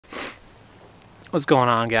What's going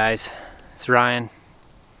on, guys? It's Ryan,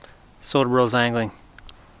 Soda Bros Angling,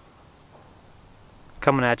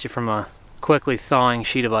 coming at you from a quickly thawing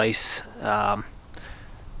sheet of ice.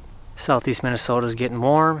 Southeast Minnesota is getting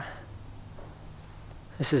warm.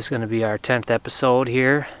 This is going to be our 10th episode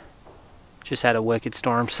here. Just had a wicked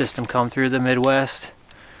storm system come through the Midwest,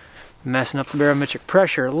 messing up the barometric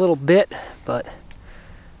pressure a little bit, but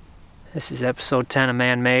this is episode 10 of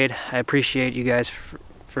ManMade. I appreciate you guys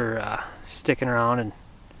for sticking around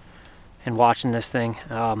and watching this thing.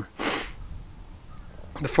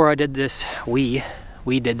 Before I did this, we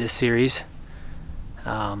did this series.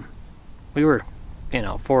 We were,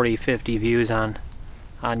 40, 50 views on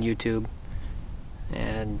YouTube,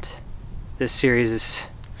 and this series is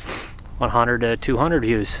 100 to 200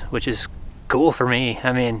 views, which is cool for me.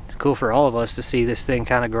 I mean, cool for all of us to see this thing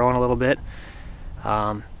kind of growing a little bit.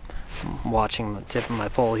 I'm watching the tip of my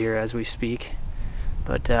pole here as we speak,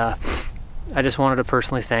 but I just wanted to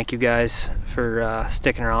personally thank you guys for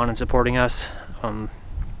sticking around and supporting us.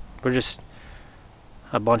 We're just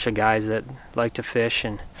a bunch of guys that like to fish,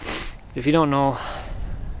 and if you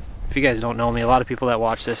guys don't know me, a lot of people that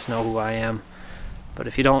watch this know who I am, but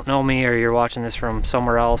if you don't know me or you're watching this from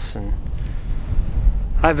somewhere else, and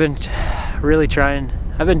I've been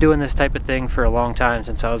doing this type of thing for a long time,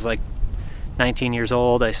 since I was like 19 years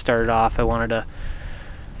old. I started off, I wanted to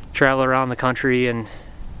travel around the country and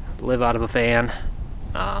live out of a van.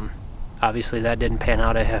 Obviously that didn't pan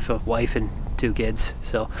out. I have a wife and 2 kids,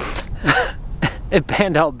 so it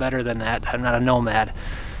panned out better than that. I'm not a nomad.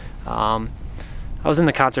 I was in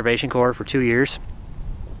the Conservation Corps for 2 years.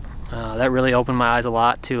 That really opened my eyes a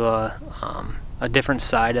lot to a different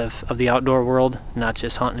side of the outdoor world, not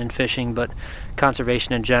just hunting and fishing, but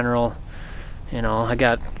conservation in general. I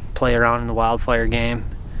got to play around in the wildfire game,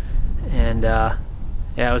 and yeah,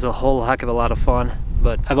 it was a whole heck of a lot of fun.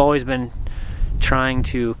 But I've always been trying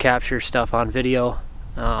to capture stuff on video,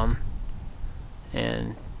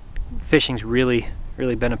 and fishing's really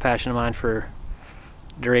been a passion of mine for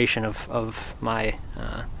duration of my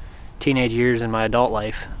teenage years and my adult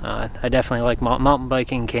life. I definitely like mountain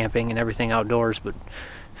biking, camping, and everything outdoors, but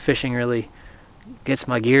fishing really gets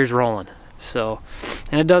my gears rolling. So,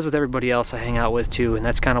 and it does with everybody else I hang out with too, and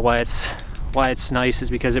that's kind of why it's nice, is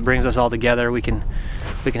because it brings us all together. We can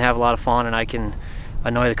have a lot of fun, and I can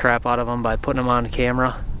annoy the crap out of them by putting them on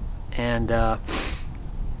camera. And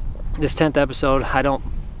this 10th episode,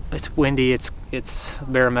 it's windy, it's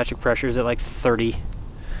barometric pressures at like 30,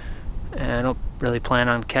 and I don't really plan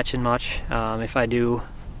on catching much. If I do,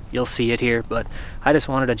 you'll see it here, but I just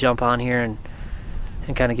wanted to jump on here and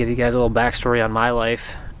kind of give you guys a little backstory on my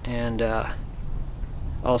life, and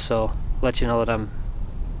also let you know that I'm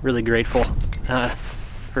really grateful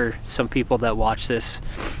for some people that watch this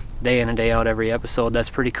day in and day out, every episode.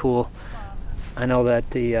 That's pretty cool. I know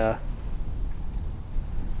that the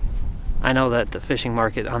fishing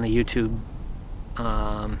market on the YouTube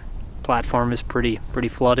platform is pretty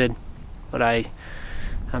flooded, but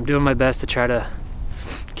I'm doing my best to try to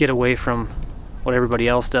get away from what everybody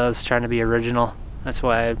else does, trying to be original. That's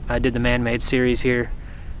why I did the ManMade series here.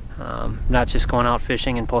 Not just going out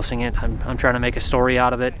fishing and posting it. I'm trying to make a story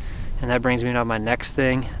out of it, and that brings me to my next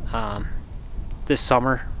thing. This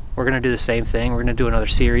summer we're gonna do the same thing. We're gonna do another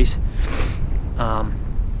series. I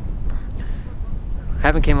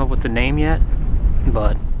haven't came up with the name yet,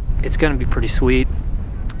 but it's gonna be pretty sweet.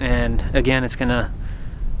 And again, it's gonna,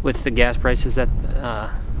 with the gas prices that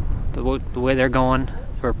the way they're going,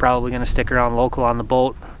 we're probably gonna stick around local on the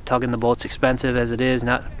boat. Tugging the boat's expensive as it is,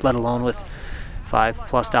 not let alone with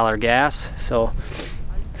 $5+ gas. So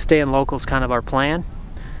staying local is kind of our plan.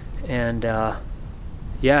 And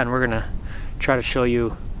yeah, and we're gonna try to show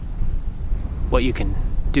you what you can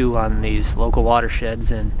do on these local watersheds,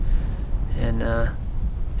 and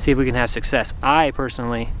see if we can have success. I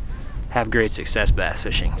personally have great success bass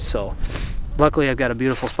fishing, so luckily I've got a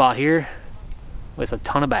beautiful spot here with a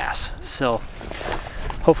ton of bass. So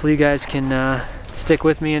hopefully you guys can stick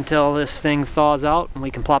with me until this thing thaws out and we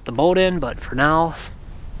can plop the boat in, but for now,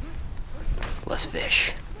 let's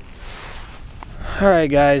fish. Alright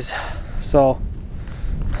guys, so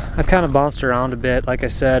I've kind of bounced around a bit. Like I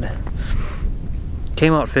said,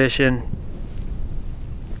 came out fishing,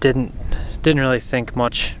 didn't really think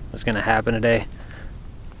much was gonna happen today.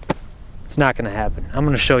 It's not gonna happen. I'm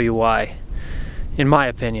gonna show you why, in my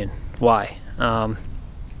opinion, why.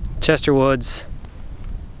 Chester Woods,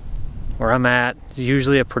 where I'm at, is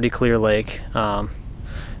usually a pretty clear lake.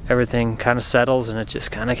 Everything kind of settles and it just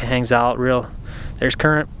kind of hangs out real. There's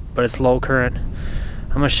current, but it's low current.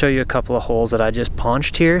 I'm gonna show you a couple of holes that I just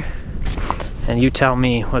punched here, and you tell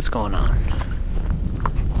me what's going on.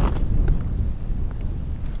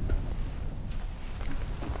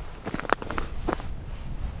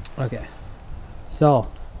 Okay, so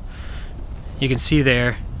you can see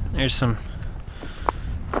there's the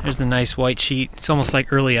nice white sheet. It's almost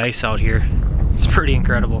like early ice out here. It's pretty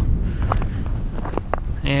incredible.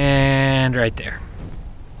 And right there,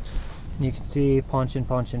 and you can see punching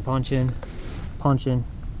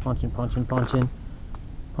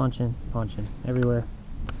everywhere.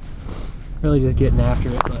 Really just getting after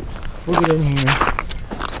it, but we'll get in here,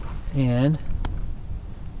 and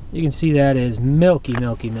you can see that is milky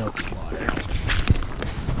water.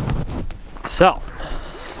 So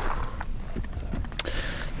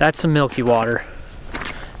that's some milky water,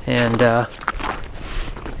 and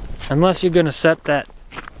unless you're gonna set that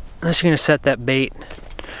bait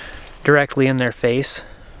directly in their face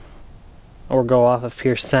or go off of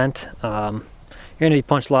pure scent, you're gonna be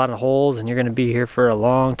punched a lot of holes, and you're gonna be here for a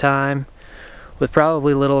long time with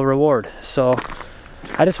probably little reward. So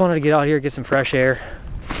I just wanted to get out here, get some fresh air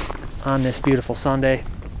on this beautiful Sunday.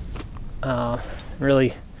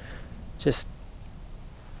 Really just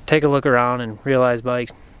take a look around and realize by,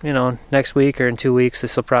 you know, next week or in 2 weeks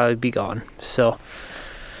this will probably be gone. So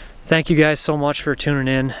thank you guys so much for tuning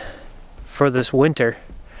in for this winter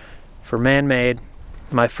for ManMade,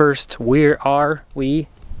 my first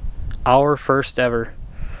our first ever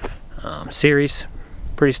series.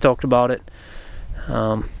 Pretty stoked about it.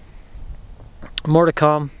 More to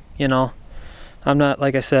come, you know. I'm not,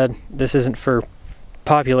 like I said, this isn't for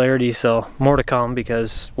popularity, so more to come,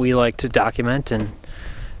 because we like to document, and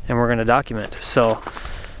we're going to document. So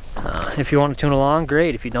if you want to tune along,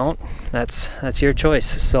 great. If you don't, that's your choice.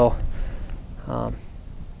 So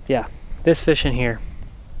yeah, this fishing here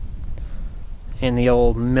in the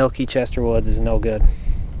old milky Chester Woods is no good.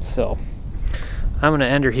 So I'm going to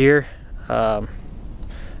end her here. I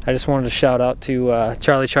just wanted to shout out to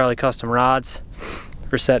Charlie Custom Rods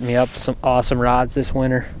for setting me up some awesome rods this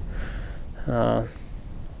winter.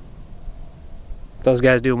 Those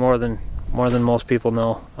guys do more than most people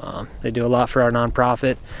know. They do a lot for our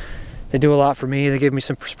nonprofit. They do a lot for me. They give me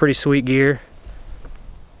some pretty sweet gear.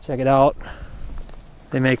 Check it out.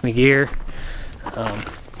 They make me gear.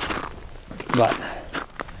 But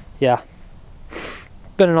yeah,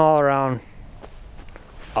 been an all-around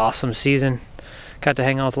awesome season. Got to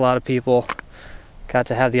hang out with a lot of people. Got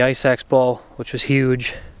to have the Ice Expo, which was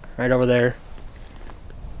huge, right over there.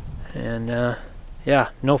 And yeah,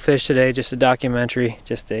 no fish today, just a documentary,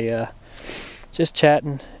 just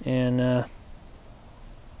chatting, and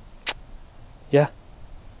yeah,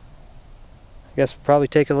 I guess we'll probably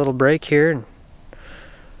take a little break here, and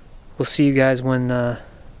we'll see you guys when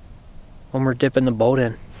we're dipping the boat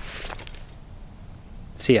in.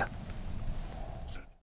 See ya.